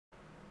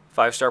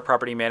5-Star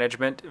Property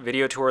Management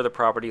video tour of the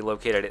property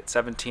located at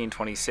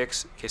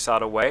 1726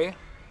 Quesada Way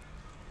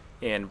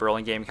in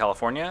Burlingame,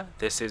 California.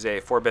 This is a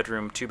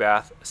 4-bedroom,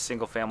 2-bath,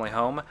 single-family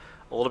home,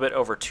 a little bit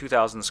over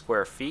 2,000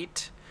 square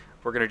feet.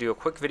 We're going to do a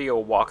quick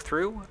video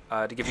walkthrough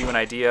to give you an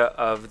idea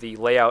of the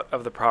layout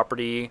of the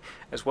property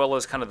as well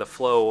as kind of the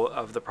flow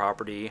of the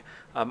property.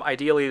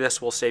 Ideally,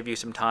 this will save you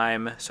some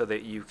time so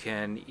that you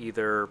can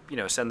either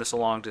send this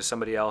along to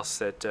somebody else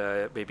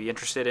that may be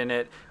interested in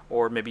it,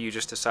 or maybe you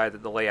just decide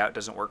that the layout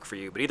doesn't work for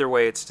you. But either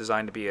way, it's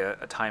designed to be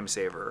a time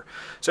saver.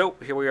 So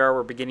here we are.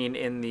 We're beginning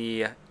in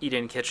the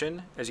eat-in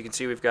kitchen. As you can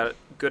see, we've got a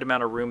good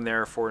amount of room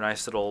there for a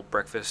nice little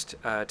breakfast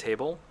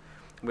table.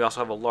 We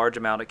also have a large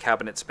amount of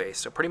cabinet space,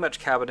 so pretty much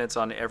cabinets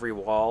on every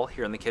wall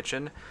here in the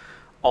kitchen.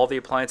 All the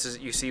appliances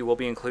that you see will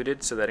be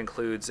included, so that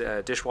includes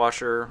a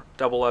dishwasher,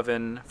 double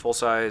oven,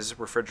 full-size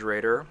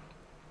refrigerator,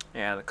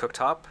 and a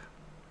cooktop.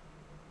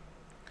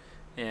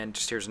 And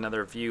just here's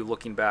another view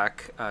looking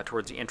back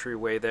towards the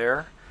entryway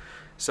there.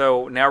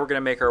 So now we're going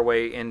to make our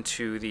way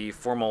into the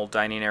formal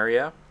dining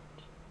area.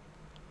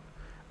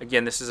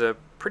 Again, this is a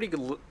pretty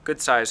good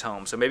size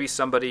home, so maybe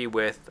somebody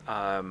with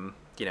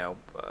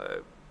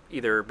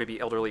either maybe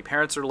elderly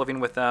parents are living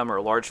with them or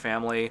a large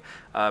family.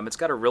 It's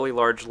got a really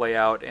large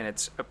layout, and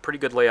it's a pretty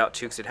good layout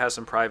too because it has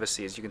some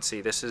privacy. As you can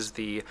see, this is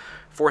the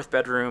 4th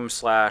bedroom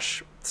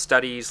slash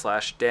study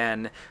slash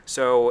den,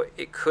 so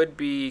it could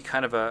be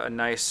kind of a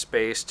nice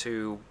space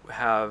to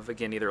have,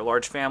 again, either a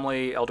large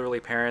family, elderly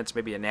parents,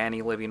 maybe a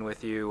nanny living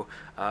with you,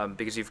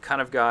 because you've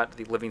kind of got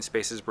the living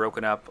spaces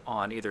broken up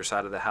on either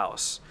side of the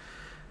house.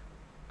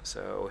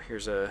 So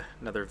here's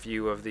another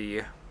view of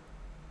the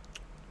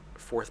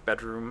 4th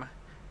bedroom.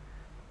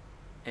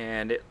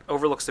 And it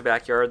overlooks the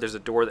backyard. There's a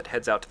door that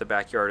heads out to the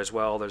backyard as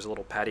well. There's a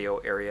little patio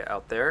area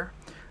out there.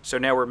 So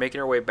now we're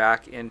making our way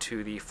back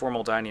into the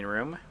formal dining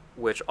room,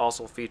 which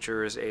also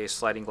features a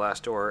sliding glass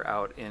door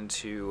out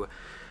onto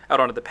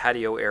the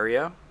patio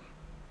area.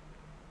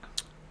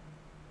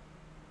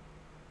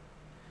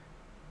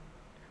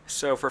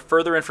 So for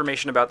further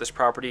information about this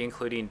property,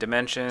 including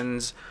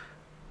dimensions,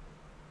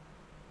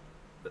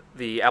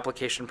 the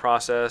application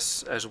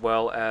process, as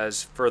well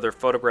as further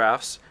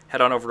photographs,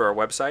 head on over to our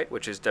website,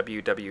 which is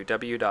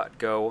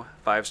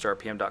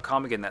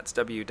www.go5starpm.com. Again, that's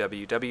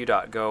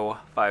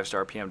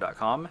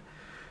www.go5starpm.com.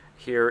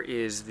 Here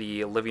is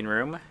the living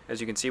room. As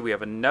you can see, we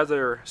have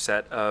another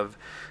set of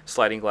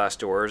sliding glass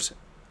doors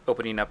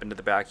opening up into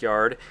the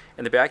backyard.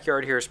 And the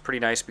backyard here is pretty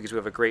nice because we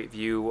have a great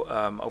view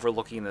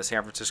overlooking the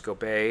San Francisco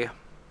Bay.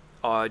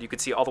 You can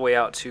see all the way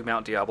out to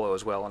Mount Diablo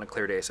as well on a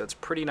clear day, so it's a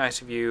pretty nice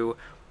view.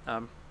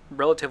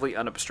 Relatively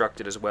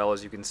unobstructed as well,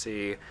 as you can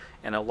see,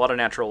 and a lot of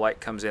natural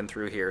light comes in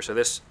through here. So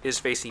this is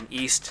facing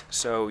east,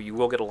 so you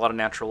will get a lot of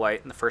natural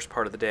light in the first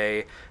part of the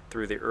day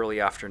through the early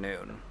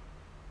afternoon.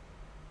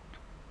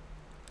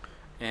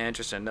 And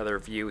just another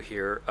view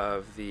here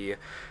of the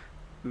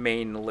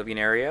main living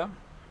area.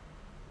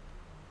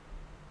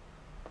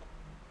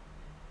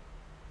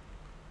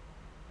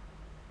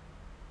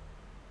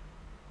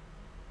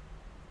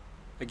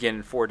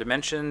 Again, for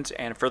dimensions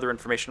and further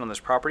information on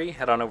this property,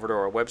 head on over to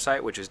our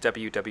website, which is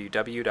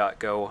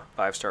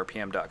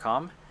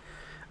www.go5starpm.com.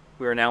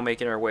 We are now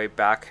making our way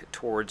back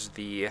towards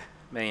the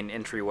main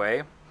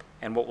entryway,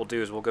 and what we'll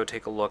do is we'll go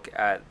take a look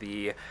at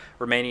the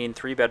remaining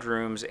 3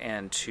 bedrooms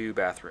and 2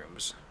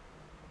 bathrooms.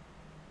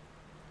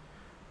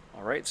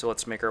 Alright, so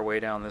let's make our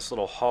way down this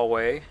little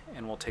hallway,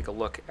 and we'll take a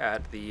look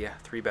at the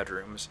 3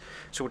 bedrooms.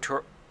 So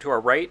to our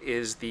right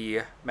is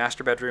the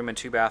master bedroom and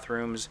 2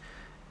 bathrooms.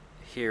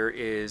 Here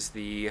is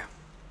the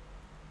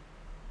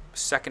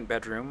 2nd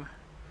bedroom,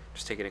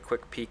 just taking a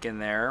quick peek in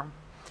there,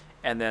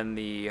 and then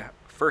the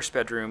 1st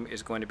bedroom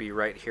is going to be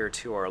right here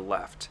to our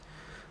left.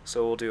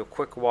 So we'll do a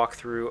quick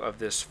walkthrough of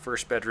this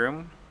 1st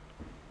bedroom.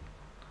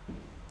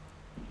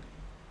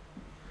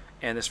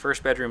 And this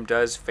 1st bedroom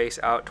does face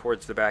out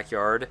towards the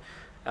backyard,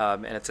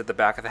 and it's at the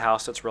back of the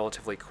house, so it's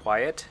relatively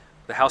quiet.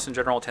 The house in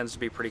general tends to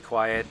be pretty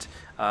quiet,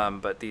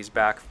 but these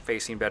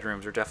back-facing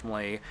bedrooms are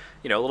definitely,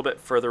 a little bit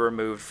further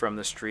removed from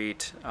the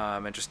street,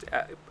 and just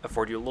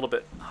afford you a little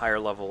bit higher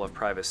level of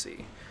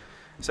privacy.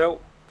 So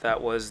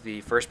that was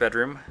the 1st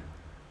bedroom.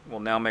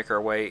 We'll now make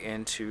our way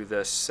into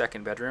the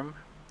 2nd bedroom.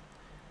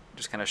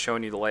 Just kind of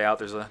showing you the layout.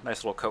 There's a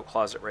nice little coat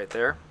closet right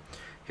there.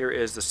 Here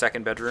is the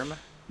 2nd bedroom.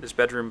 This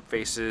bedroom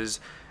faces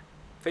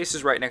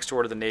right next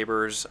door to the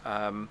neighbors.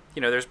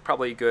 There's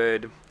probably a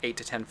good 8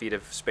 to 10 feet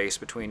of space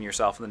between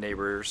yourself and the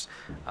neighbors,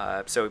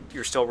 so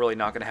you're still really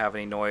not going to have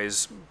any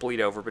noise bleed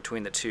over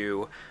between the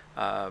two.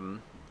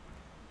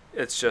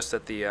 It's just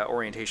that the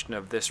orientation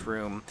of this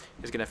room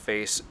is going to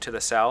face to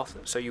the south,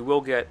 so you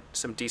will get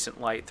some decent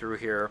light through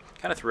here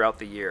kind of throughout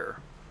the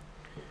year.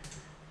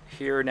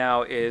 Here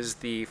now is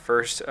the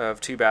first of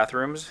 2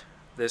 bathrooms.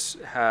 This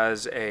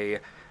has a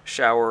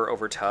shower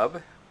over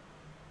tub,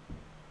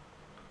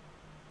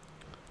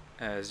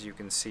 as you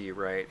can see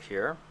right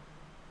here.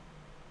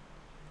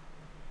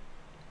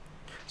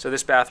 So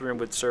this bathroom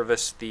would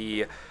service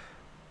the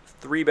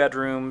 3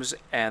 bedrooms,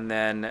 and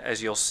then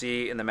as you'll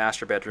see in the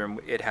master bedroom,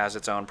 it has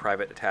its own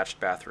private attached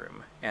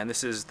bathroom. And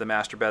this is the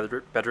master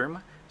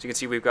bedroom. As you can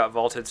see, we've got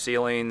vaulted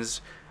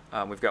ceilings.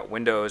 We've got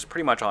windows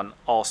pretty much on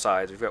all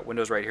sides. We've got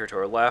windows right here to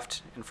our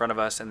left, in front of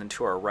us, and then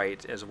to our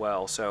right as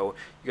well. So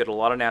you get a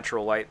lot of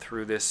natural light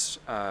through this,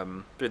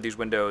 through these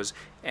windows,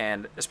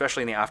 and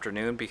especially in the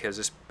afternoon, because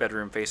this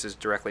bedroom faces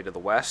directly to the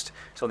west.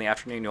 So in the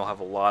afternoon, you'll have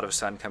a lot of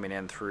sun coming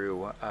in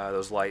through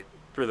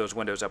through those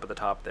windows up at the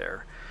top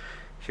there.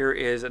 Here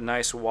is a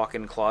nice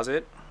walk-in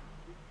closet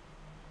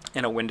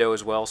and a window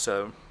as well,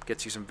 so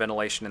gets you some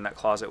ventilation in that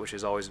closet, which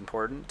is always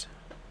important.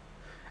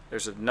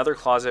 There's another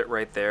closet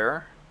right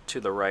there to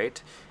the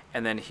right,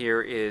 and then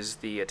here is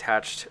the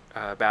attached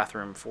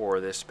bathroom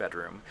for this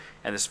bedroom,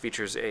 and this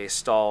features a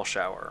stall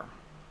shower.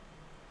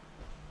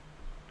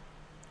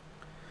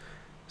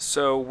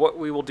 So what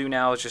we will do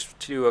now is just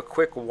do a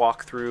quick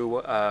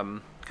walkthrough,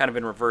 kind of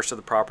in reverse of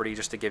the property,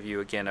 just to give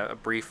you again a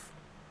brief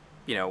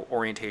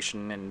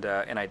orientation and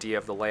an idea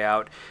of the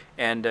layout.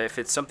 And if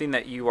it's something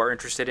that you are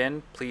interested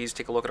in, please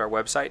take a look at our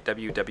website,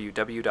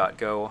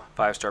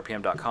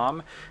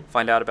 www.go5starpm.com.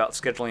 Find out about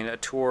scheduling a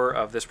tour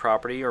of this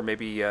property, or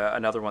maybe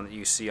another one that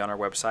you see on our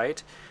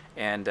website,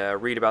 and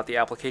read about the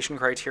application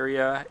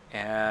criteria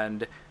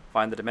and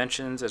find the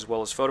dimensions, as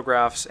well as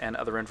photographs and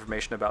other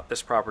information about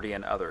this property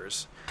and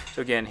others.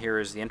 So again, here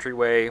is the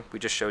entryway. We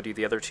just showed you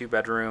the other 2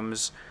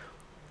 bedrooms.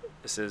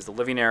 This is the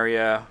living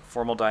area,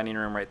 formal dining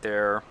room right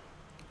there.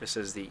 This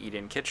is the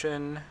eat-in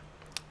kitchen,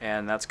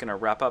 and that's going to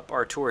wrap up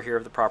our tour here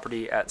of the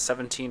property at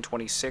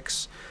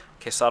 1726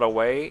 Quesada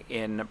Way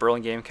in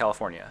Burlingame,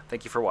 California.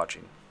 Thank you for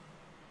watching.